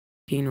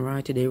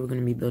Conduit. Today we're going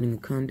to be building a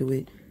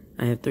conduit.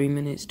 I have 3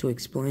 minutes to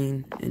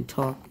explain and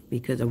talk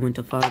because I went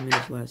to 5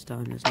 minutes last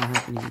time. That's not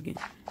happening again.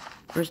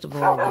 First of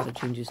all, a lot of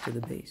changes to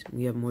the base.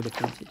 We have more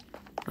defenses.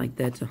 Like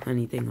that's a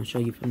honey thing I'll show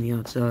you from the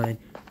outside.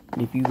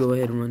 And if you go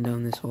ahead and run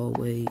down this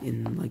hallway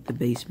in like the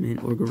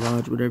basement or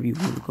garage, whatever you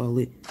want to call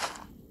it,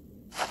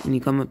 and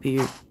you come up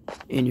here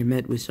and you're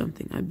met with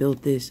something. I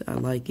built this. I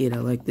like it. I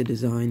like the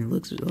design. It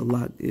looks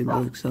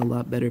a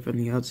lot better from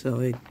the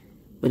outside,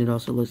 but it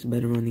also looks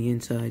better on the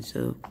inside.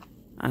 So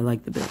I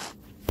like the build.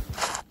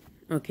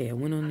 Okay, I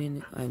went on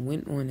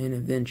an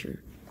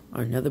adventure.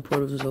 Our nether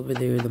portal was over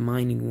there, the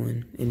mining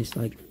one, and it's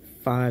like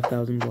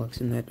 5,000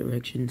 blocks in that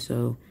direction.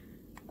 So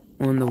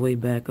on the way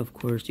back, of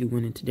course, you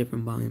went into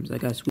different biomes. I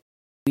got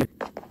sweet.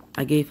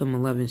 I gave him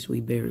 11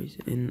 sweet berries,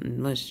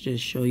 and let's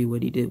just show you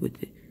what he did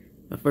with it.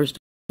 But first,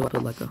 I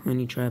put like a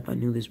honey trap. I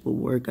knew this would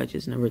work. I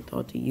just never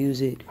thought to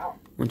use it.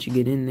 Once you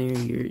get in there,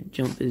 your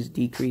jump is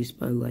decreased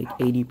by like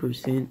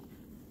 80%,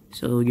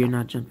 so you're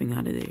not jumping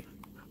out of there.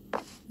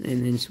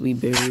 And then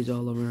sweet berries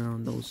all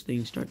around. Those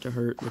things start to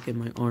hurt. Look at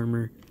my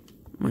armor.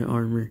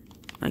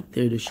 Like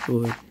they're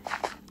destroyed.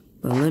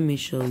 But let me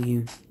show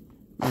you.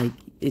 Like,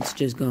 it's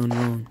just gone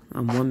wrong.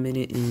 I'm 1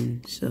 minute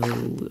in, so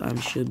I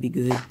should be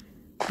good.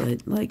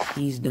 But like,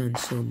 he's done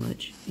so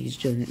much. He's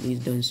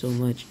done so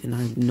much, and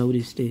I've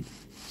noticed it.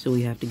 So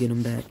we have to get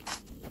him back.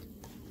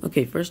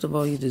 Okay, first of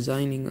all, he's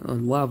designing a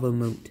lava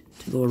moat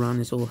to go around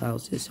his whole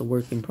house. It's a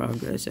work in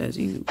progress, as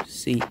you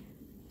see.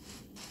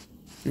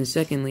 And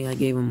secondly, I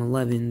gave him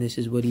 11. This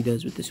is what he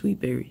does with the sweet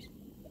berries.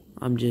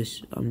 I'm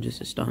just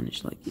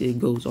astonished. Like, it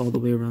goes all the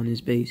way around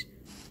his base,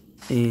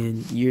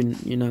 and you're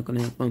not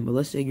gonna have fun. But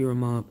let's say you're a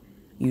mob,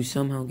 you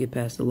somehow get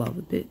past the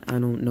lava pit. I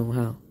don't know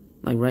how.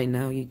 Like right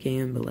now you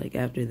can, but like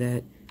after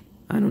that,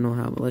 I don't know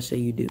how. But let's say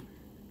you do.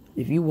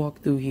 If you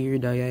walk through here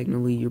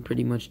diagonally, you're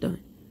pretty much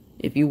done.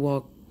 If you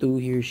walk through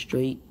here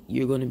straight,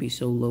 you're gonna be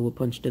so low a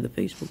punch to the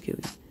face will kill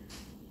you.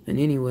 And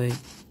anyway,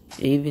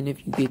 even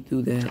if you get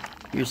through that,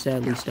 you're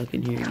sadly stuck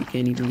in here. You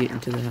can't even get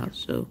into the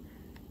house, so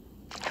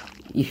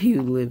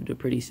you lived a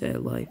pretty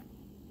sad life.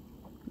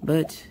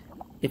 But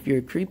if you're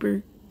a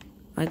creeper,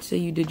 I'd say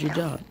you did your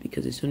job,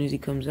 because as soon as he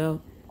comes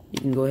out,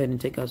 you can go ahead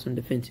and take out some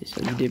defenses,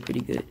 so you did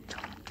pretty good.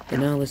 But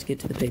now let's get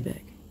to the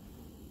payback.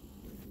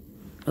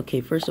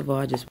 Okay, first of all,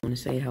 I just want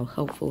to say how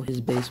helpful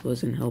his base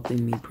was in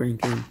helping me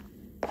prank him,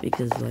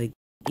 because like,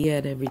 he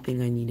had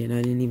everything I needed.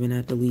 I didn't even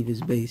have to leave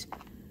his base.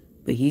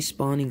 But he's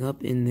spawning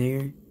up in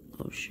there.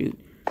 Oh shoot.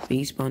 But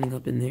he's spawning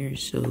up in there,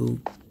 so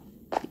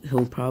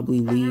he'll probably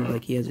leave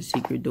like he has a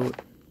secret door.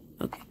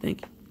 Okay,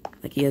 thank you.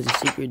 Like he has a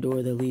secret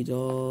door that leads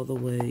all the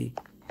way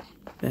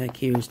back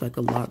here. It's like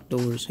a locked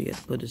door, so you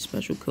have to put a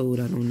special code.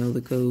 I don't know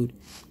the code.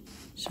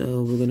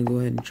 So we're gonna go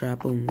ahead and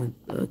trap him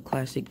with a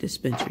classic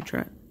dispenser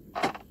trap.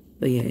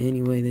 But yeah,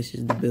 anyway, this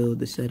is the build,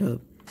 the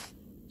setup.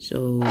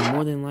 So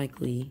more than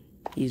likely,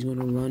 he's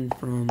gonna run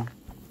from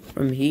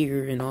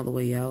here and all the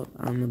way out.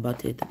 I'm about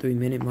to hit the 3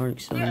 minute mark,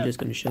 so I'm just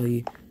gonna show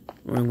you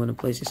where I'm gonna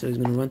place it. So he's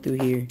gonna run through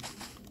here,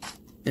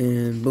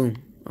 and boom,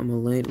 I'm gonna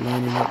line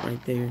him up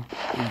right there.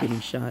 He's getting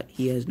shot.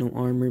 He has no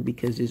armor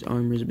because his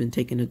armor's been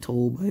taking a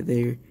toll by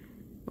there,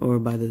 or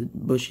by the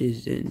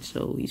bushes, and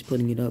so he's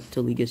putting it up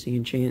till he gets the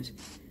enchants.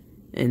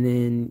 And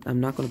then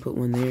I'm not gonna put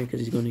one there because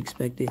he's gonna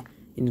expect it.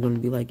 And he's gonna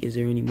be like, is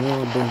there any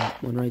more? Boom,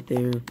 one right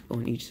there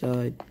on each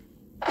side,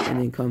 and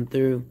then come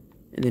through.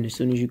 And then as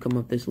soon as you come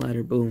up this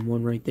ladder, boom,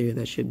 one right there.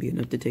 That should be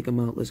enough to take him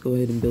out. Let's go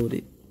ahead and build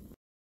it.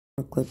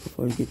 A clip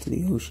before we get to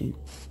the ocean.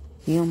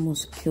 He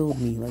almost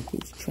killed me, like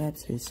his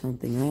traps or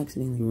something. I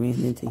accidentally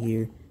ran into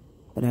here,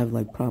 but I have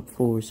like prop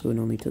 4, so it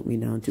only took me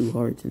down 2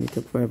 hearts, and it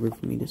took forever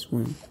for me to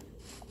swim.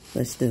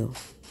 But still,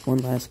 one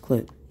last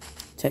clip.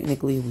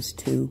 Technically it was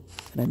 2,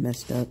 but I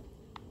messed up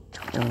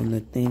on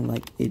the thing.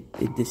 Like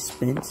it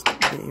dispensed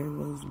the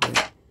arrows,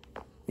 but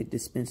it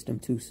dispensed them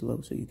too slow,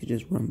 so you could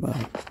just run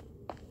by.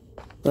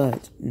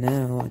 But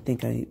now I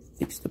think I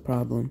fixed the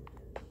problem.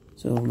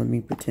 So let me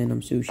pretend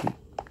I'm sushi.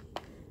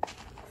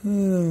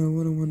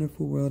 What a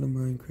wonderful world of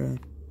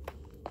Minecraft.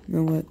 You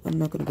know what? I'm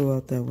not gonna go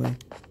out that way.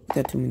 I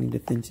got too many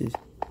defenses.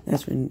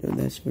 That's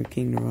for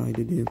King Narai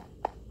to do.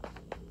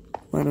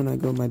 Why don't I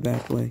go my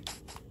back way?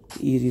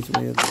 The easiest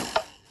way of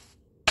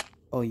it.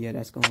 Oh yeah,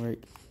 that's gonna work.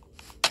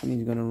 And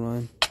he's gonna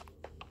run.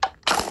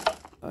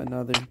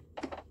 Another.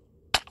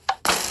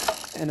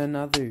 And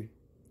another.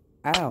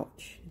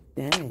 Ouch.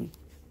 Dang.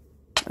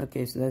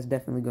 Okay, so that's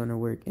definitely gonna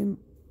work. And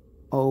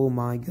oh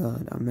my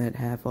god, I'm at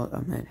half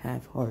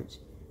hearts.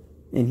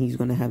 And he's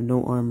gonna have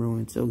no armor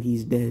on, so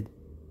he's dead.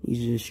 He's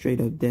just straight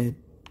up dead.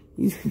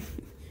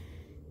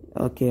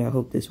 Okay, I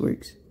hope this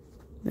works.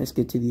 Let's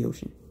get to the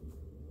ocean.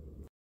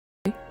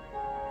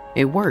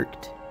 It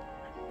worked.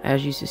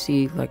 As you can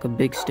see, like a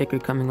big sticker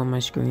coming on my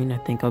screen. I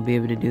think I'll be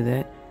able to do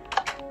that.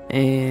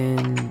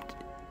 And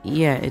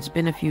yeah, it's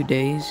been a few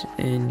days,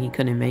 and he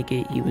couldn't make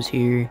it. He was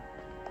here.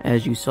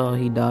 As you saw,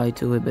 he died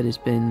to it, but it's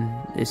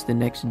the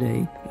next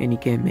day, and he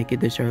can't make it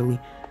this early.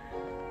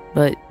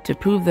 But to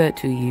prove that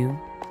to you,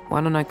 why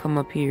don't I come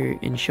up here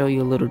and show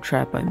you a little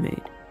trap I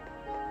made?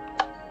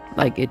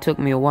 Like, it took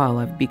me a while.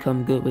 I've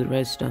become good with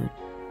redstone.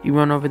 If you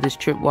run over this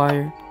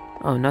tripwire,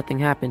 oh, nothing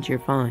happens, you're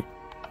fine.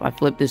 If I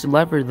flip this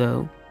lever,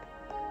 though,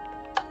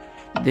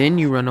 then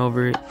you run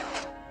over it,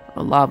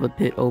 a lava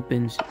pit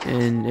opens,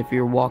 and if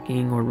you're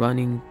walking or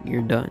running,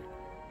 you're done.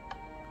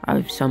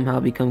 I've somehow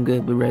become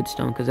good with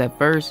redstone, because at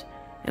first,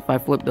 if I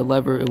flipped the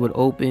lever, it would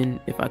open.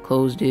 If I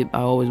closed it, I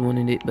always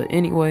wanted it. But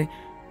anyway,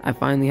 I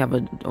finally have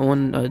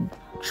a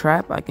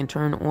trap I can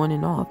turn on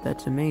and off.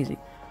 That's amazing.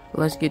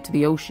 Let's get to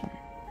the ocean.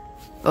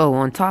 Oh,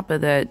 on top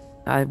of that,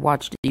 I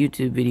watched a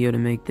YouTube video to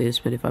make this,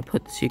 but if I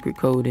put the secret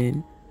code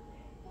in,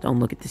 don't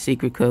look at the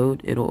secret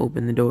code, it'll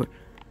open the door.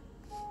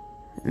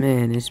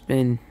 Man, it's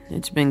been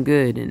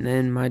good. And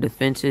then my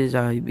defenses,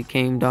 I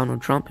became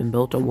Donald Trump and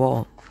built a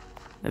wall.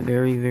 A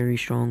very, very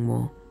strong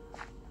wall.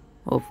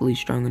 Hopefully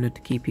strong enough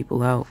to keep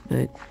people out.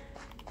 But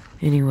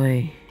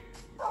anyway,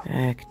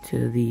 back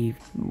to the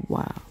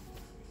wow.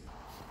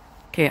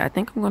 Okay, I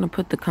think I'm gonna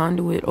put the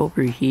conduit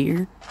over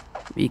here,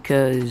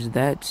 because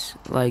that's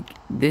like,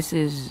 this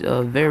is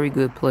a very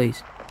good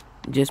place.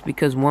 Just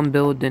because one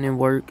build didn't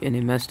work and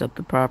it messed up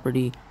the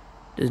property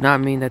does not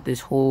mean that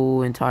this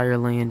whole entire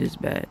land is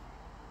bad.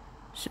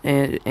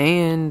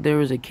 And there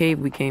was a cave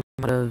we came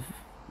out of,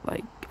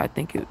 like, I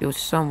think it was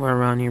somewhere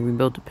around here. We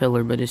built a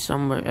pillar, but it's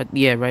somewhere,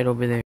 yeah, right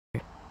over there.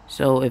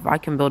 So if I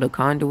can build a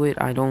conduit,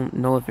 I don't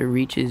know if it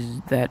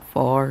reaches that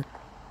far.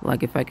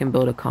 Like, if I can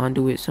build a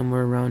conduit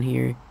somewhere around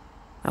here,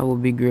 that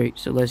would be great.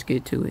 So let's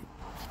get to it.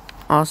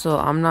 Also,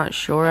 I'm not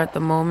sure at the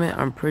moment.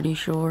 I'm pretty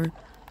sure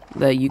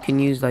that you can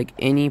use like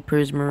any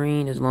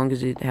prismarine as long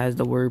as it has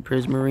the word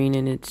prismarine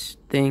in its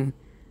thing.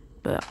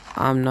 But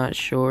I'm not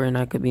sure, and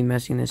I could be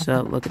messing this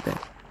up. Look at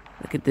that.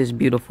 Look at this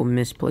beautiful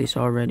misplace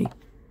already.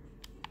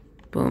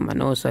 Boom, I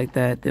know it's like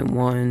that. Then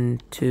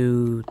 1,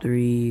 2,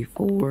 3,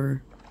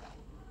 4.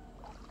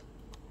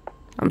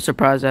 I'm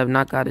surprised I have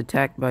not got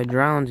attacked by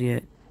drowns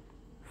yet.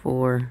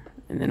 4,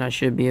 and then I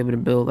should be able to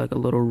build like a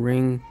little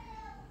ring.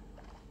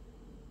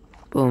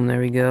 Boom, there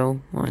we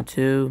go. 1,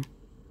 2.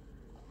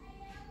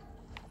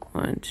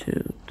 1,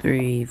 2,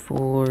 3,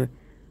 4.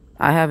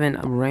 I haven't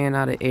ran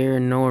out of air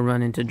nor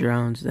run into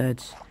drowns.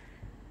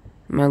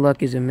 My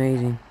luck is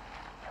amazing.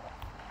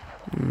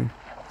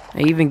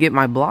 I even get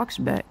my blocks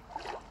back.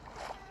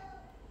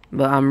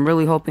 But I'm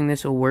really hoping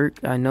this will work.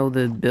 I know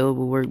the build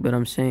will work, but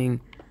I'm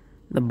saying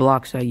the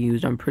blocks I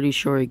used, I'm pretty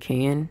sure it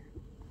can.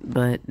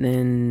 But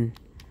then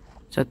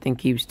something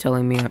keeps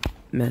telling me I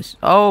messed.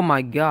 Oh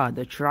my god,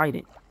 the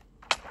trident.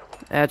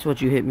 That's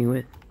what you hit me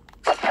with.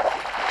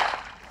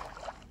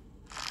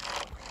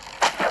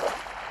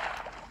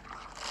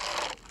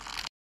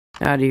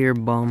 Out of here,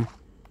 bum.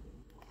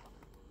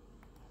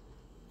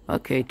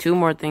 Okay, 2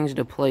 more things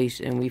to place,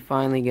 and we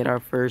finally get our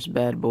first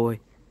bad boy.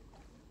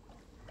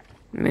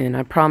 Man,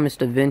 I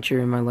promised adventure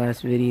in my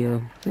last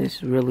video.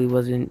 This really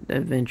wasn't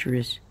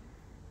adventurous.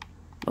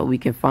 But we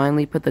can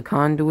finally put the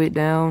conduit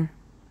down.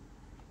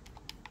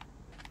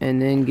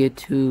 And then get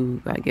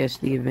to, I guess,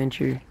 the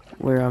adventure,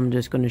 where I'm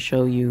just going to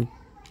show you,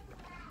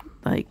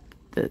 like,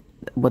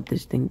 what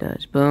this thing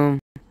does. Boom.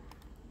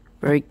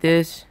 Break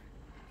this.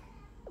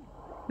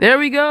 There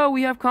we go,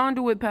 we have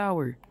conduit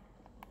power.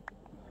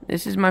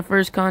 This is my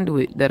first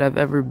conduit that I've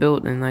ever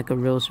built in like a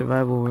real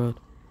survival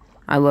world.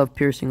 I love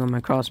piercing on my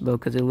crossbow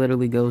because it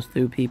literally goes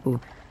through people.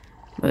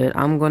 But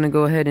I'm going to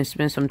go ahead and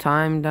spend some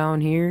time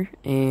down here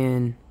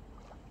and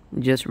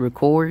just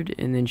record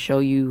and then show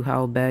you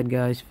how bad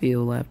guys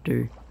feel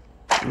after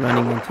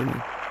running into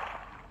me.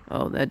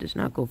 Oh, that does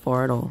not go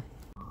far at all.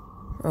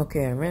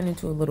 Okay, I ran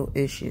into a little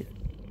issue.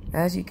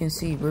 As you can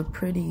see, we're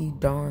pretty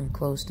darn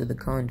close to the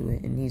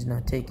conduit, and he's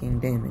not taking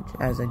damage,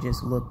 as I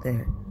just looked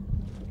there.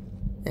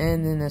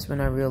 And then that's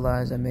when I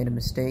realized I made a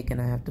mistake,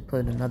 and I have to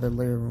put another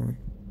layer on.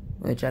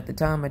 Which at the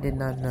time I did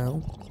not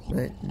know,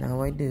 but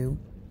now I do.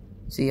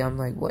 See, I'm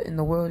like, what in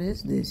the world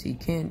is this? He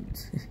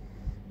can't...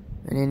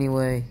 And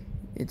anyway,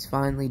 it's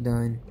finally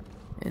done,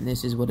 and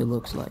this is what it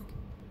looks like.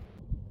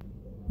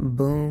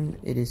 Boom,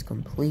 it is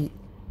complete.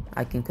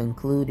 I can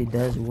conclude it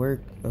does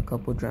work. A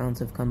couple drowns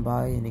have come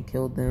by, and it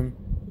killed them.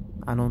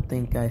 I don't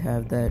think I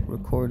have that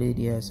recorded.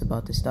 Yeah, it's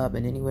about to stop.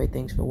 And anyway,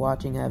 thanks for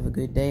watching. Have a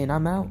good day, and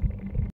I'm out.